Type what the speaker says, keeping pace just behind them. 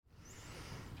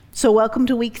So welcome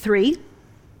to week 3.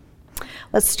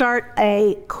 Let's start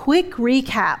a quick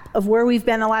recap of where we've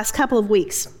been the last couple of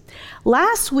weeks.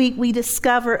 Last week we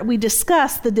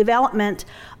discussed the development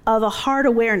of a heart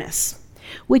awareness,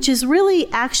 which is really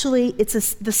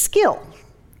the skill.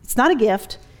 It's not a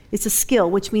gift, it's a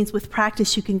skill, which means with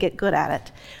practice you can get good at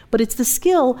it. But it's the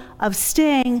skill of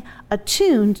staying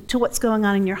attuned to what's going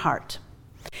on in your heart.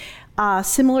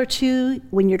 Similar to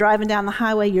when you're driving down the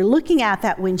highway, you're looking at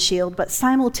that windshield, but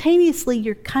simultaneously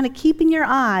you're kind of keeping your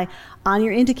eye on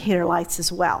your indicator lights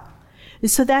as well. And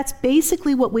so that's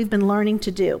basically what we've been learning to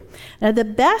do. Now, the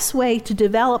best way to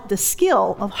develop the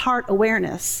skill of heart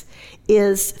awareness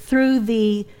is through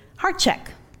the heart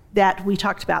check that we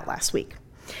talked about last week.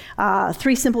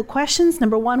 3 simple questions.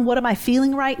 Number 1, what am I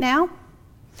feeling right now?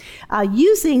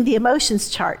 Using the emotions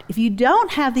chart. If you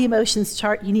don't have the emotions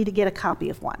chart, you need to get a copy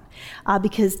of one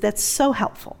because that's so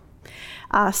helpful.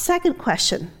 Second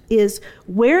question is,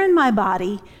 where in my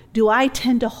body do I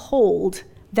tend to hold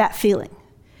that feeling?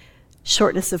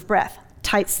 Shortness of breath,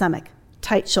 tight stomach,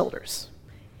 tight shoulders.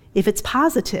 If it's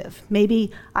positive,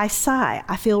 maybe I sigh,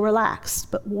 I feel relaxed,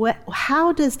 but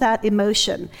how does that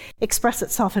emotion express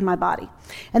itself in my body?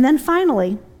 And then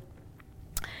finally,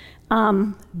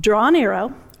 draw an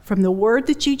arrow from the word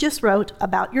that you just wrote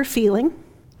about your feeling,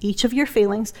 each of your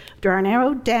feelings, draw an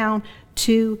arrow down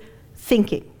to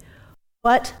thinking.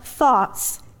 What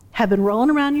thoughts have been rolling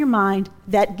around your mind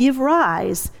that give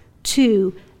rise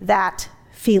to that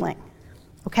feeling?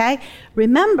 Okay?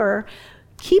 Remember,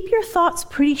 keep your thoughts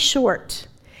pretty short.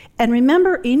 And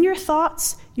remember, in your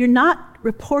thoughts, you're not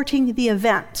reporting the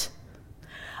event.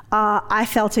 I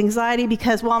felt anxiety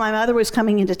because, my mother was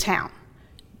coming into town.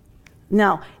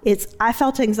 No, it's I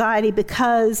felt anxiety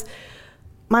because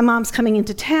my mom's coming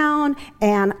into town,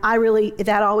 and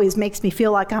that always makes me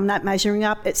feel like I'm not measuring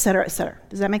up, et cetera, et cetera.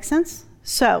 Does that make sense?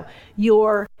 So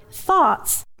your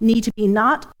thoughts need to be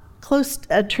not close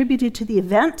attributed to the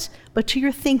event, but to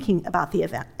your thinking about the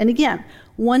event. And again,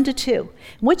 1 to 2.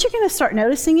 What you're going to start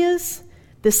noticing is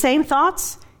the same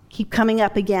thoughts keep coming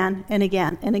up again and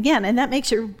again and again, and that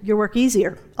makes your work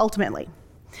easier, ultimately.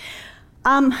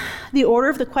 The order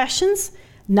of the questions,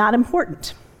 not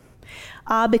important,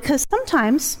 because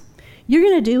sometimes you're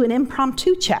going to do an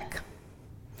impromptu check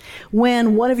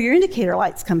when one of your indicator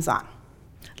lights comes on.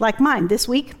 Like mine this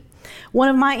week, one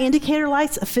of my indicator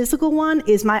lights, a physical one,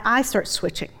 is my eye starts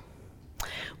switching,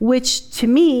 which to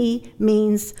me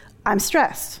means I'm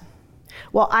stressed.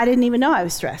 Well, I didn't even know I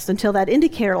was stressed until that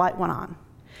indicator light went on.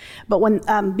 But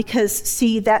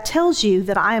that tells you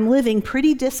that I am living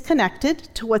pretty disconnected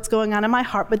to what's going on in my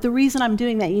heart. But the reason I'm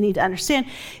doing that, you need to understand,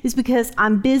 is because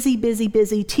I'm busy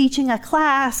teaching a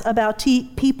class about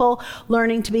people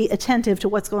learning to be attentive to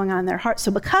what's going on in their heart.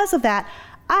 So because of that,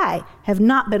 I have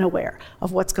not been aware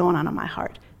of what's going on in my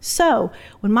heart. So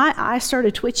when my eye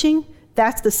started twitching,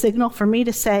 that's the signal for me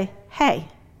to say, hey,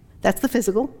 that's the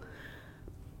physical.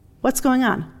 What's going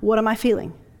on? What am I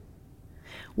feeling?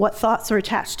 What thoughts are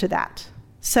attached to that?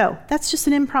 So that's just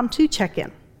an impromptu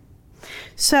check-in.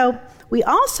 So we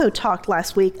also talked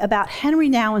last week about Henry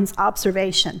Nouwen's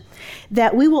observation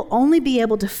that we will only be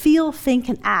able to feel, think,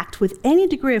 and act with any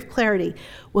degree of clarity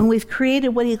when we've created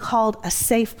what he called a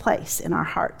safe place in our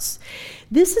hearts.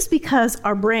 This is because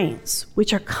our brains,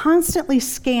 which are constantly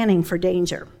scanning for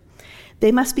danger,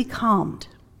 they must be calmed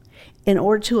in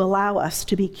order to allow us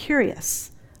to be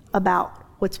curious about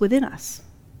what's within us.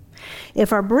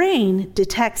 If our brain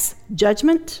detects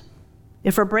judgment,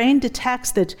 if our brain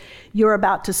detects that you're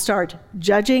about to start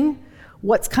judging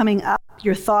what's coming up,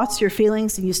 your thoughts, your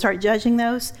feelings, and you start judging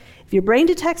those, if your brain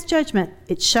detects judgment,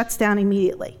 it shuts down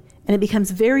immediately. And it becomes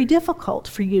very difficult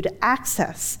for you to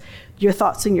access your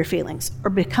thoughts and your feelings or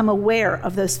become aware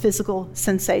of those physical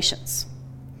sensations.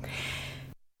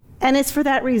 And it's for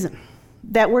that reason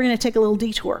that we're going to take a little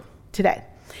detour today.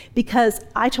 Because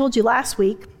I told you last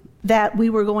week that we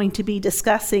were going to be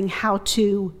discussing how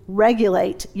to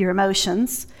regulate your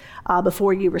emotions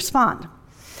before you respond.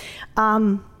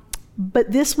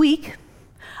 But this week,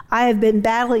 I have been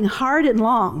battling hard and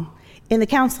long in the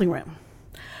counseling room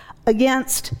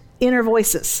against inner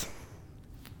voices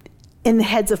in the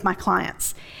heads of my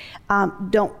clients.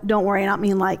 Don't worry, I don't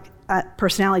mean like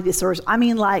personality disorders. I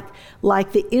mean like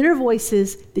the inner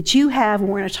voices that you have, and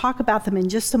we're going to talk about them in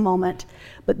just a moment.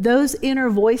 But those inner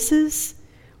voices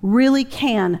really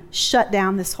can shut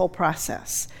down this whole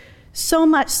process. So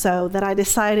much so that I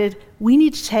decided we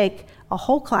need to take a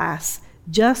whole class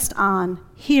just on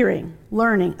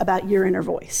learning about your inner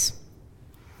voice.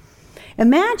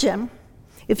 Imagine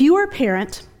if you were a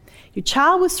parent, your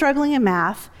child was struggling in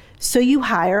math, so you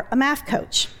hire a math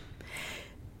coach.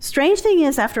 Strange thing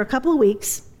is, after a couple of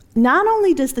weeks, not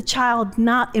only does the child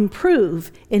not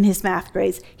improve in his math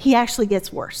grades, he actually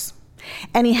gets worse.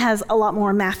 And he has a lot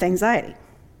more math anxiety.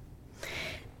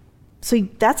 So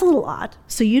that's a little odd.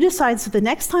 So you decide, so the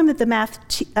next time that the math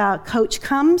coach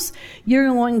comes, you're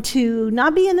going to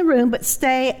not be in the room, but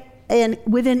stay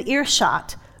within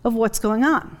earshot of what's going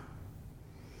on.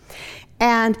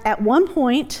 And at one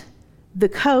point, the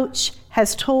coach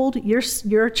has told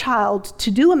your child to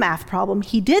do a math problem.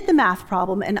 He did the math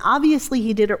problem, and obviously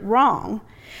he did it wrong.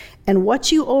 And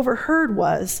what you overheard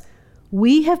was,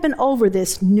 we have been over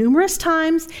this numerous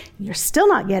times, and you're still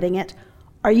not getting it.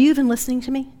 Are you even listening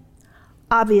to me?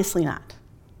 Obviously not.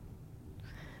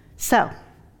 So,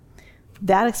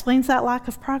 that explains that lack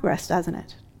of progress, doesn't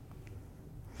it?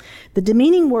 The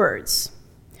demeaning words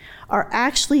are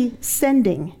actually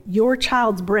sending your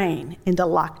child's brain into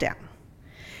lockdown,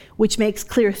 which makes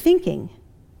clear thinking,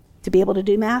 to be able to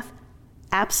do math,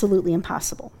 absolutely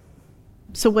impossible.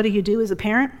 So what do you do as a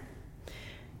parent?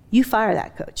 You fire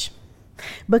that coach.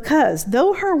 Because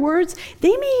though her words,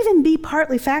 they may even be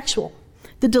partly factual,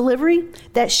 the delivery,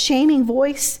 that shaming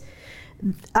voice,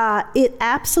 it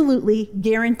absolutely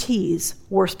guarantees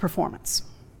worse performance.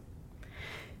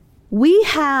 We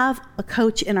have a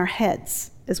coach in our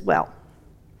heads as well.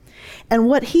 And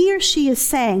what he or she is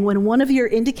saying when one of your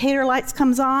indicator lights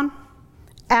comes on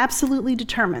absolutely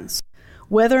determines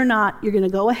whether or not you're going to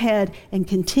go ahead and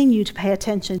continue to pay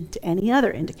attention to any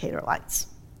other indicator lights.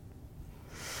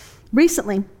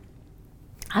 Recently,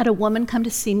 I had a woman come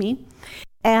to see me,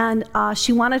 and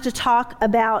she wanted to talk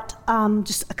about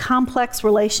just a complex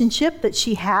relationship that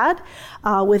she had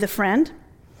with a friend.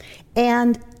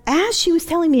 And as she was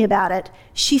telling me about it,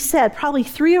 she said probably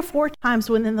 3 or 4 times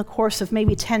within the course of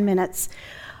maybe 10 minutes,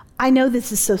 I know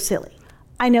this is so silly.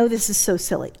 I know this is so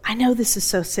silly. I know this is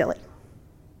so silly.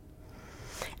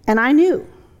 And I knew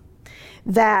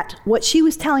that what she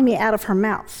was telling me out of her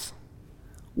mouth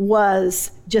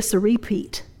was just a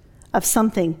repeat of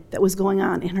something that was going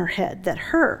on in her head that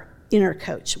her inner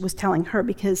coach was telling her,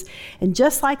 and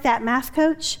just like that math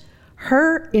coach,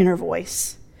 her inner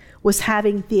voice was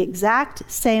having the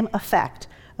exact same effect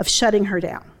of shutting her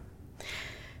down.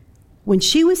 When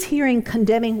she was hearing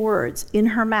condemning words in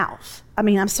her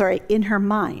in her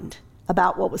mind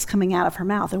about what was coming out of her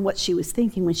mouth and what she was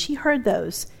thinking, when she heard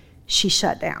those, she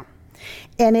shut down.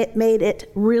 And it made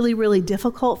it really, really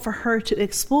difficult for her to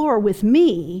explore with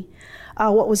me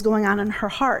what was going on in her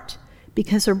heart,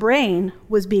 because her brain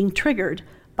was being triggered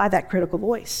by that critical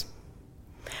voice.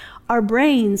 Our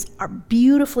brains are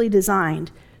beautifully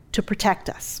designed to protect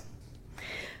us.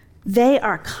 They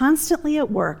are constantly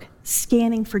at work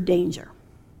scanning for danger.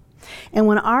 And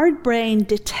when our brain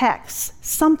detects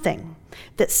something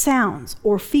that sounds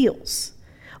or feels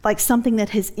like something that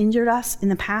has injured us in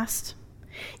the past,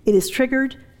 it is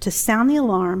triggered to sound the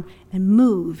alarm and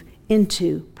move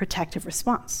into protective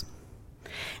response.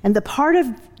 And the part of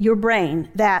your brain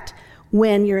that,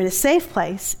 when you're in a safe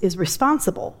place, is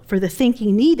responsible for the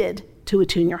thinking needed to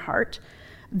attune your heart,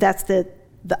 that's the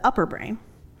upper brain,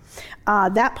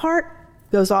 that part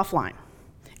goes offline.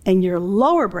 And your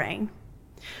lower brain,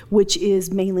 which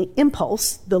is mainly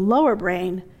impulse, the lower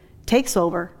brain takes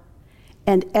over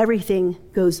and everything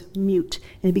goes mute.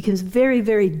 And it becomes very,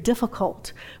 very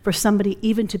difficult for somebody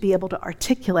even to be able to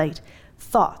articulate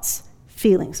thoughts,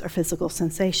 feelings, or physical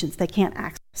sensations. They can't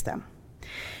access them.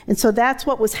 And so that's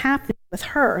what was happening with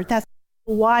her. That's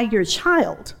why your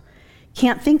child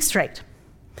can't think straight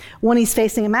when he's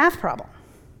facing a math problem,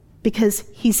 because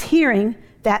he's hearing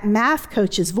that math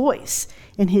coach's voice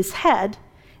in his head,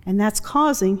 and that's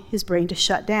causing his brain to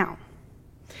shut down.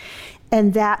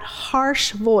 And that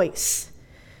harsh voice,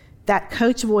 that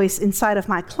coach voice inside of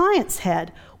my client's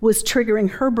head, was triggering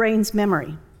her brain's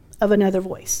memory of another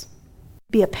voice.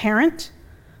 Be a parent,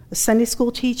 a Sunday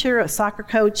school teacher, a soccer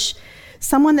coach,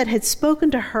 someone that had spoken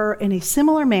to her in a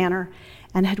similar manner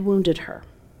and had wounded her.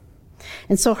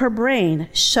 And so her brain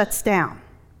shuts down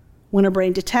when her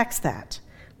brain detects that,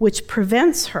 which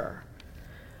prevents her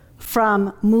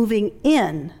from moving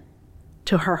in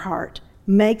to her heart,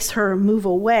 makes her moves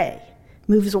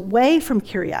away from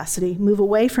curiosity, move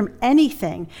away from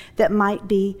anything that might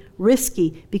be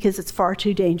risky because it's far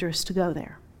too dangerous to go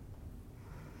there.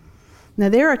 Now,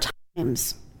 there are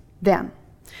times then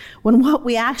when what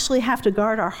we actually have to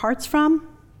guard our hearts from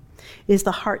is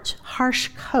the harsh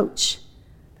coach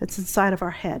that's inside of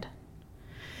our head.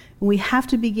 And we have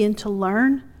to begin to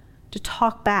learn to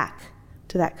talk back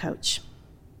to that coach.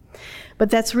 But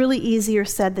that's really easier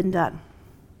said than done,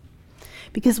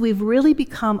 because we've really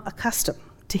become accustomed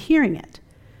to hearing it,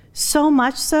 so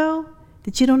much so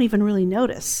that you don't even really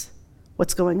notice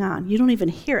what's going on. You don't even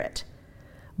hear it.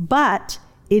 But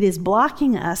it is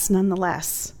blocking us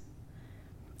nonetheless.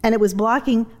 And it was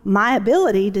blocking my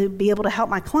ability to be able to help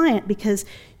my client because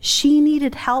she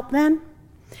needed help then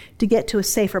to get to a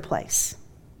safer place,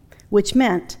 which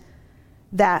meant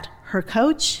that her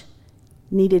coach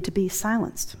needed to be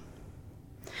silenced.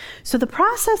 So the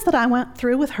process that I went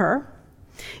through with her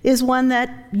is one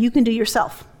that you can do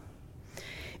yourself.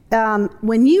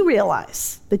 When you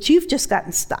realize that you've just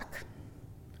gotten stuck,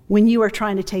 when you are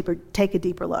trying to take a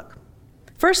deeper look,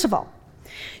 first of all,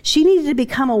 she needed to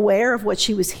become aware of what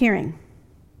she was hearing.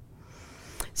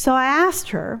 So I asked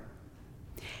her,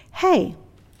 hey,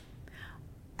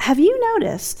 have you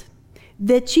noticed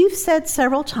that you've said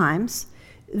several times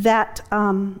that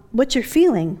what you're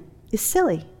feeling is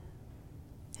silly?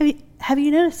 Have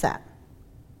you noticed that?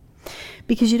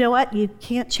 Because you know what? You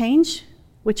can't change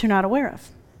what you're not aware of.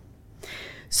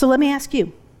 So let me ask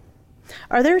you,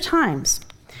 are there times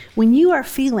when you are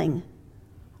feeling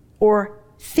or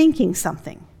thinking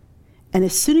something, and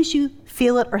as soon as you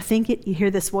feel it or think it, you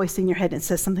hear this voice in your head and it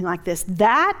says something like this,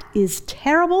 that is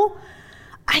terrible.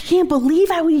 I can't believe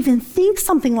I would even think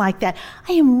something like that.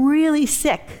 I am really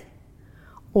sick.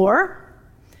 Or,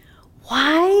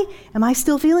 why am I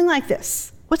still feeling like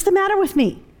this? What's the matter with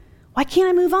me? Why can't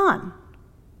I move on?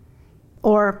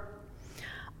 Or,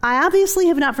 I obviously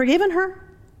have not forgiven her,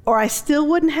 or I still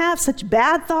wouldn't have such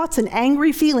bad thoughts and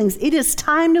angry feelings. It is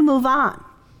time to move on.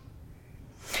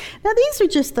 Now, these are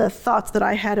just the thoughts that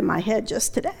I had in my head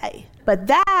just today, but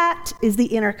that is the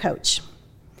inner coach.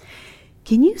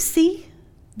 Can you see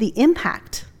the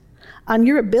impact on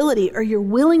your ability or your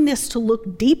willingness to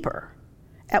look deeper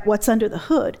at what's under the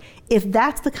hood if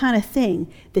that's the kind of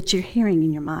thing that you're hearing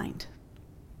in your mind?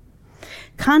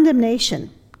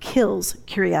 Condemnation kills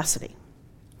curiosity,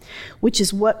 which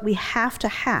is what we have to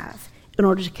have in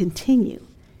order to continue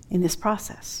in this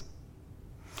process.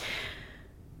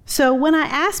 So when I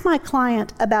asked my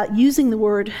client about using the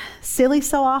word silly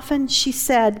so often, she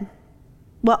said,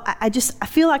 well, I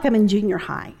feel like I'm in junior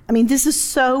high. I mean, this is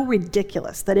so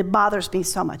ridiculous that it bothers me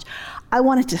so much. I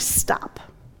want it to stop.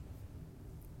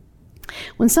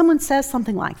 When someone says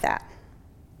something like that,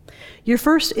 your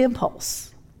first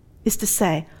impulse is to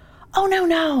say, oh,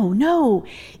 no,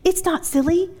 it's not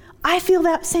silly. I feel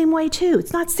that same way too.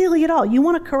 It's not silly at all. You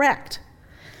want to correct.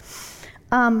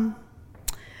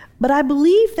 But I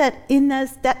believe that in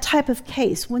that type of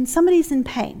case, when somebody's in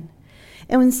pain,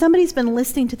 and when somebody's been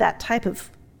listening to that type of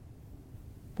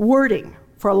wording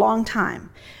for a long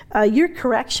time, your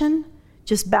correction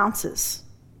just bounces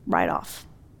right off.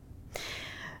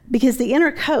 Because the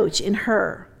inner coach in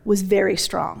her was very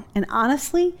strong. And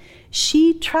honestly,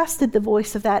 she trusted the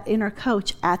voice of that inner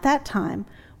coach at that time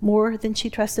more than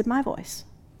she trusted my voice.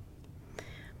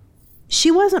 She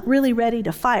wasn't really ready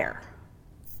to fire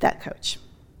that coach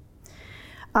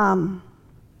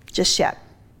just yet.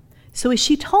 So as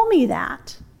she told me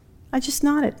that, I just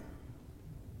nodded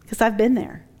because I've been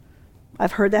there.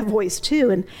 I've heard that voice too,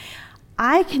 and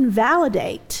I can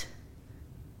validate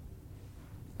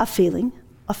a feeling,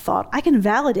 a thought. I can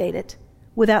validate it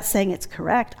without saying it's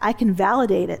correct. I can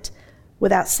validate it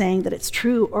without saying that it's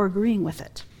true or agreeing with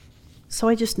it. So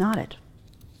I just nodded.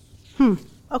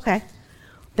 Okay,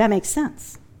 that makes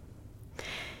sense.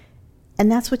 And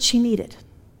that's what she needed.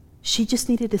 She just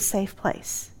needed a safe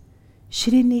place. She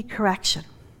didn't need correction.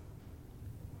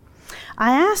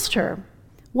 I asked her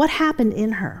what happened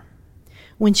in her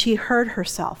when she heard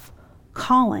herself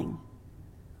calling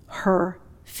her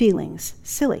feelings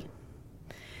silly.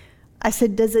 I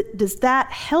said, does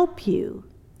that help you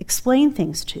explain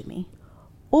things to me?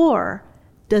 Or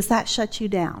does that shut you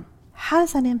down? How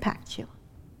does that impact you?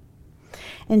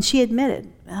 And she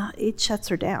admitted, it shuts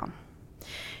her down.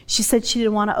 She said she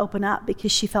didn't want to open up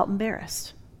because she felt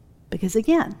embarrassed. Because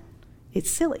again, it's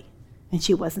silly, and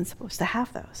she wasn't supposed to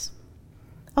have those.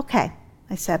 Okay,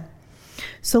 I said,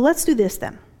 so let's do this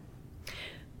then.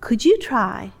 Could you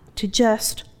try to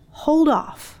just hold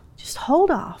off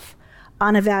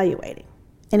on evaluating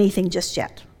anything just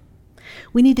yet?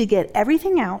 We need to get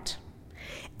everything out,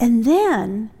 and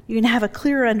then you're going to have a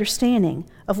clearer understanding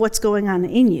of what's going on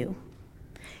in you.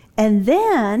 And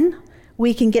then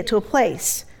we can get to a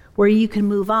place where you can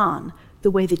move on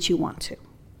the way that you want to.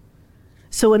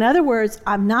 So in other words,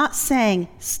 I'm not saying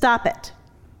stop it.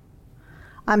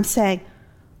 I'm saying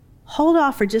hold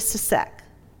off for just a sec.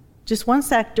 Just one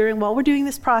sec while we're doing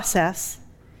this process.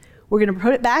 We're going to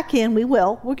put it back in. We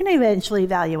will. We're going to eventually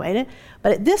evaluate it.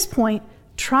 But at this point,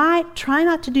 try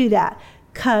not to do that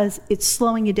because it's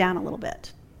slowing you down a little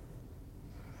bit.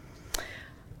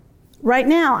 Right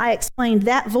now, I explained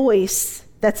that voice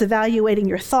that's evaluating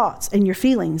your thoughts and your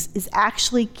feelings is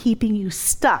actually keeping you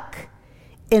stuck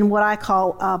in what I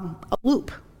call a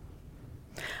loop.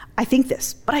 I think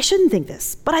this, but I shouldn't think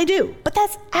this, but I do. But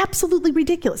that's absolutely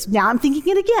ridiculous. Now I'm thinking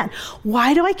it again.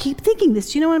 Why do I keep thinking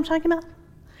this? Do you know what I'm talking about?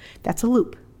 That's a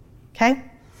loop, okay?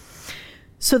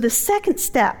 So the second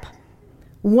step,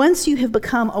 once you have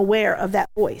become aware of that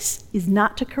voice, is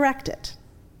not to correct it,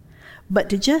 but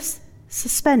to just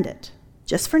suspend it,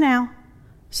 just for now,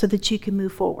 so that you can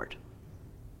move forward.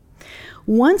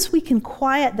 Once we can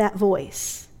quiet that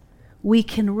voice, we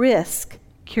can risk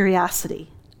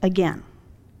curiosity again,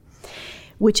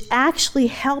 which actually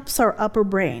helps our upper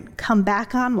brain come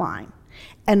back online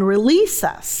and release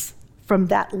us from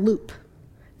that loop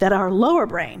that our lower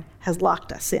brain has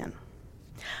locked us in.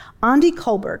 Andi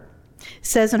Kolberg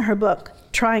says in her book,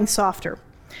 Trying Softer,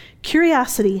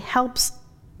 curiosity helps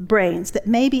brains that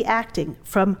may be acting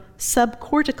from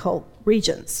subcortical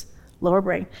regions, lower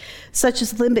brain, such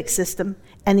as the limbic system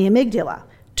and the amygdala,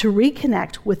 to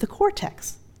reconnect with the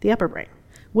cortex, the upper brain.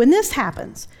 When this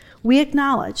happens, we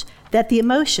acknowledge that the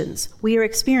emotions we are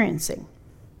experiencing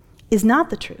is not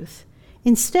the truth.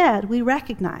 Instead, we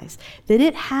recognize that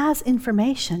it has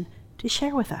information to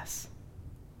share with us.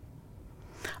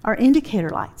 Our indicator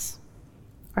lights,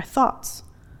 our thoughts,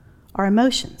 our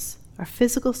emotions, our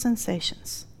physical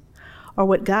sensations are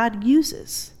what God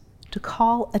uses to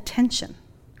call attention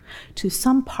to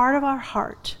some part of our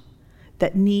heart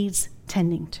that needs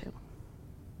tending to.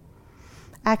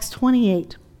 Acts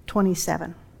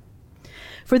 28:27.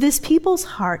 For this people's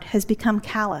heart has become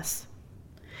callous.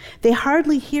 They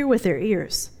hardly hear with their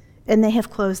ears, and they have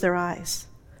closed their eyes.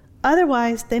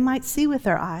 Otherwise, they might see with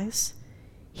their eyes,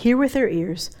 hear with their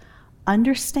ears,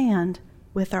 understand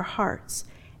with their hearts,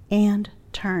 and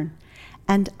turn,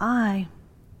 and I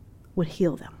would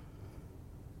heal them.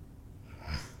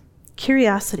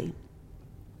 Curiosity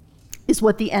is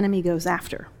what the enemy goes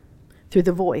after through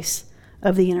the voice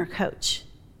of the inner coach,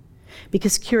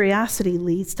 because curiosity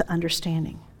leads to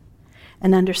understanding,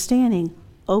 and understanding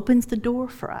opens the door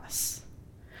for us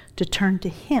to turn to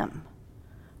him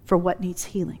for what needs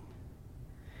healing,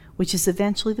 which is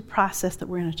eventually the process that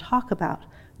we're going to talk about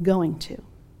going to.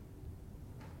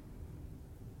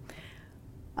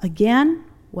 Again,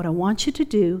 what I want you to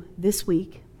do this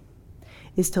week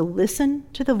is to listen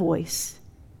to the voice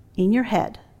in your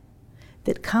head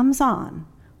that comes on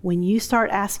when you start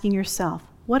asking yourself,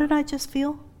 what did I just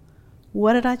feel?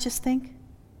 What did I just think?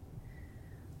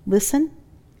 Listen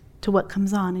to what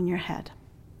comes on in your head.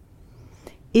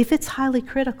 If it's highly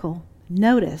critical,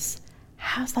 notice,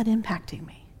 how's that impacting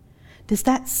me? Does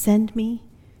that send me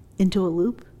into a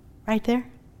loop right there?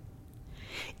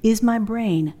 Is my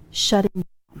brain shutting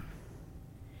down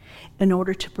in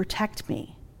order to protect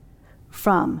me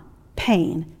from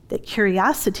pain that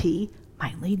curiosity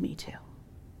might lead me to?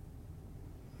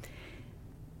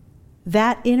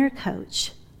 That inner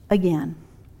coach, again,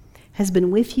 has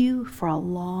been with you for a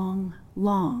long,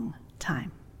 long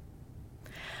time.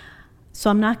 So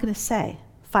I'm not going to say,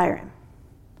 fire him,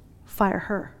 fire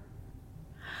her.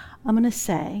 I'm going to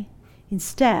say,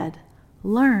 instead,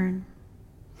 learn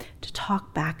to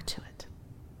talk back to it,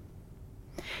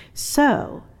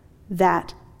 so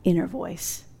that inner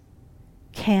voice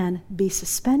can be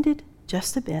suspended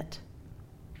just a bit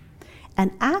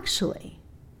and actually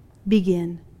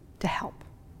begin to help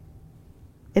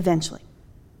eventually.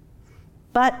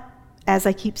 But as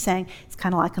I keep saying, it's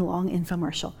kind of like a long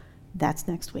infomercial. That's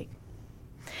next week.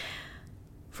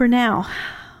 For now,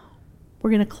 we're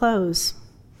going to close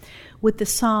with the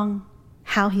song,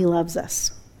 How He Loves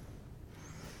Us.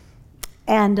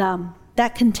 And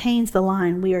that contains the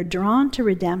line, we are drawn to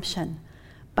redemption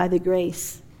by the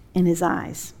grace in his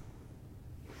eyes.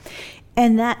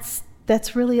 And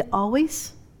that's really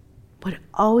always what it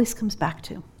always comes back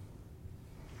to.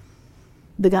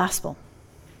 The gospel.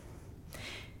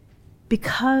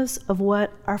 Because of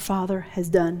what our Father has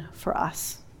done for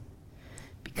us,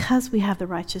 because we have the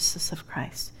righteousness of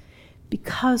Christ,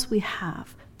 because we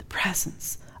have the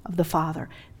presence of the Father,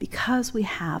 because we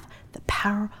have the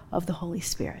power of the Holy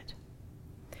Spirit,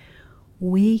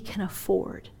 we can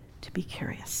afford to be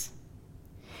curious.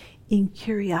 In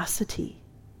curiosity,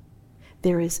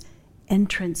 there is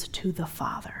entrance to the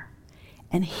Father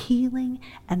and healing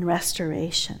and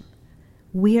restoration.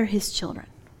 We are his children.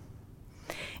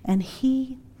 And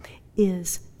he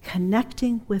is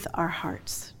connecting with our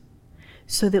hearts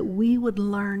so that we would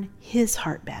learn his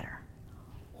heart better.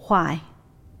 Why?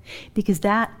 Because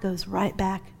that goes right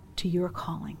back to your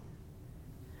calling,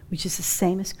 which is the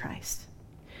same as Christ.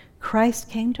 Christ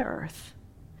came to earth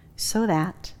so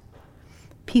that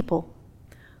people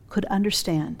could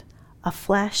understand a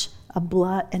flesh, a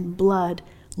blood, and blood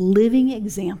living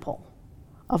example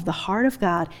of the heart of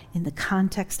God in the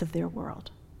context of their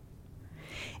world.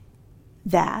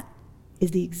 That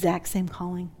is the exact same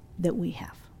calling that we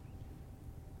have.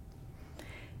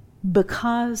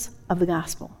 Because of the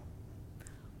gospel,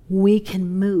 we can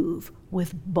move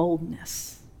with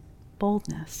boldness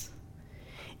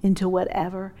into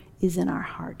whatever is in our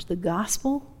heart. The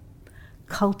gospel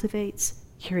cultivates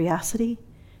curiosity.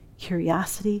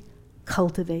 Curiosity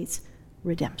cultivates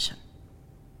redemption.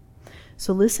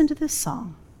 So listen to this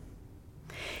song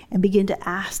and begin to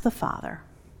ask the Father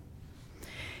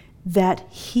that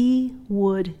he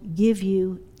would give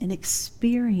you an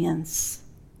experience,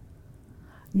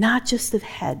 not just of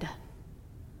head,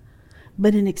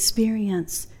 but an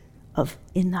experience of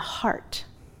in the heart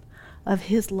of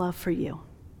his love for you.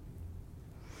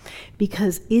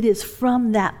 Because it is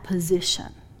from that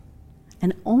position,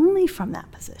 and only from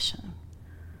that position,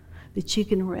 that you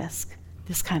can risk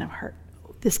this kind of hurt,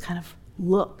 this kind of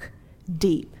look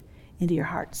deep into your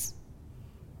hearts.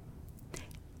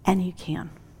 And you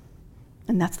can.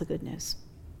 And that's the good news.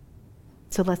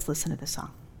 So let's listen to the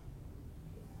song.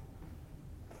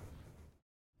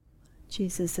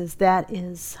 Jesus says that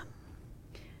is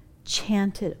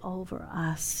chanted over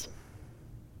us.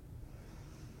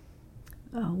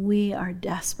 We are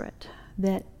desperate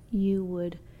that you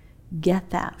would get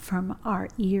that from our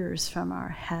ears, from our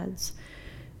heads,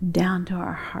 down to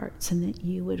our hearts, and that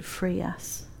you would free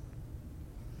us.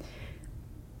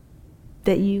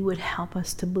 That you would help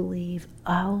us to believe,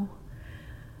 oh,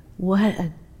 what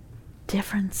a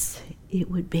difference it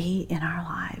would be in our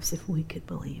lives if we could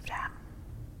believe that.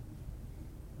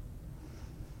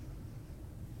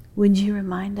 Would you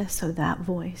remind us of that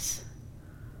voice?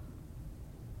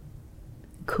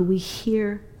 Could we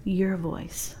hear your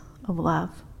voice of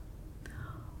love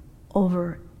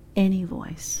over any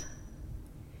voice,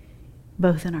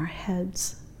 both in our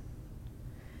heads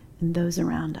and those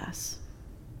around us?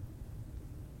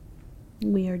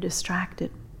 We are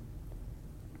distracted,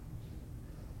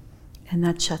 and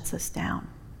that shuts us down,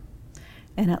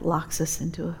 and it locks us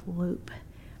into a loop.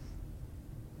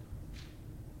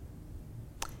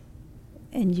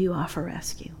 And you offer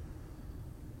rescue.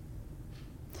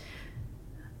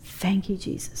 Thank you,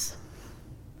 Jesus,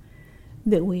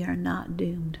 that we are not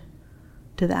doomed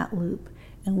to that loop,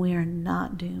 and we are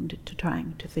not doomed to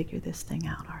trying to figure this thing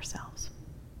out ourselves.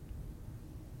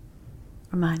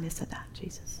 Remind us of that,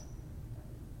 Jesus.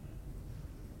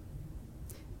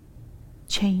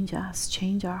 Change us,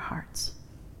 change our hearts,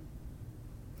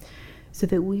 so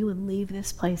that we would leave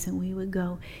this place and we would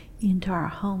go into our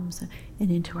homes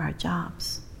and into our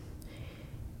jobs,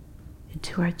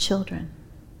 into our children,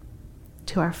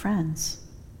 to our friends,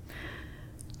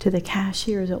 to the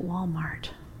cashiers at Walmart,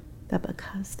 that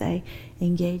because they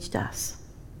engaged us,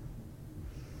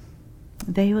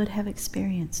 they would have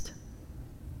experienced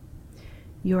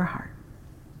your heart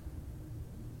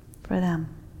for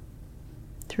them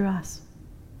through us.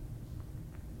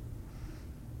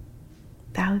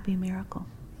 That would be a miracle.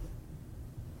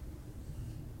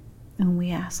 And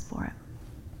we ask for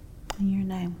it. In your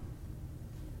name,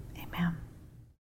 amen.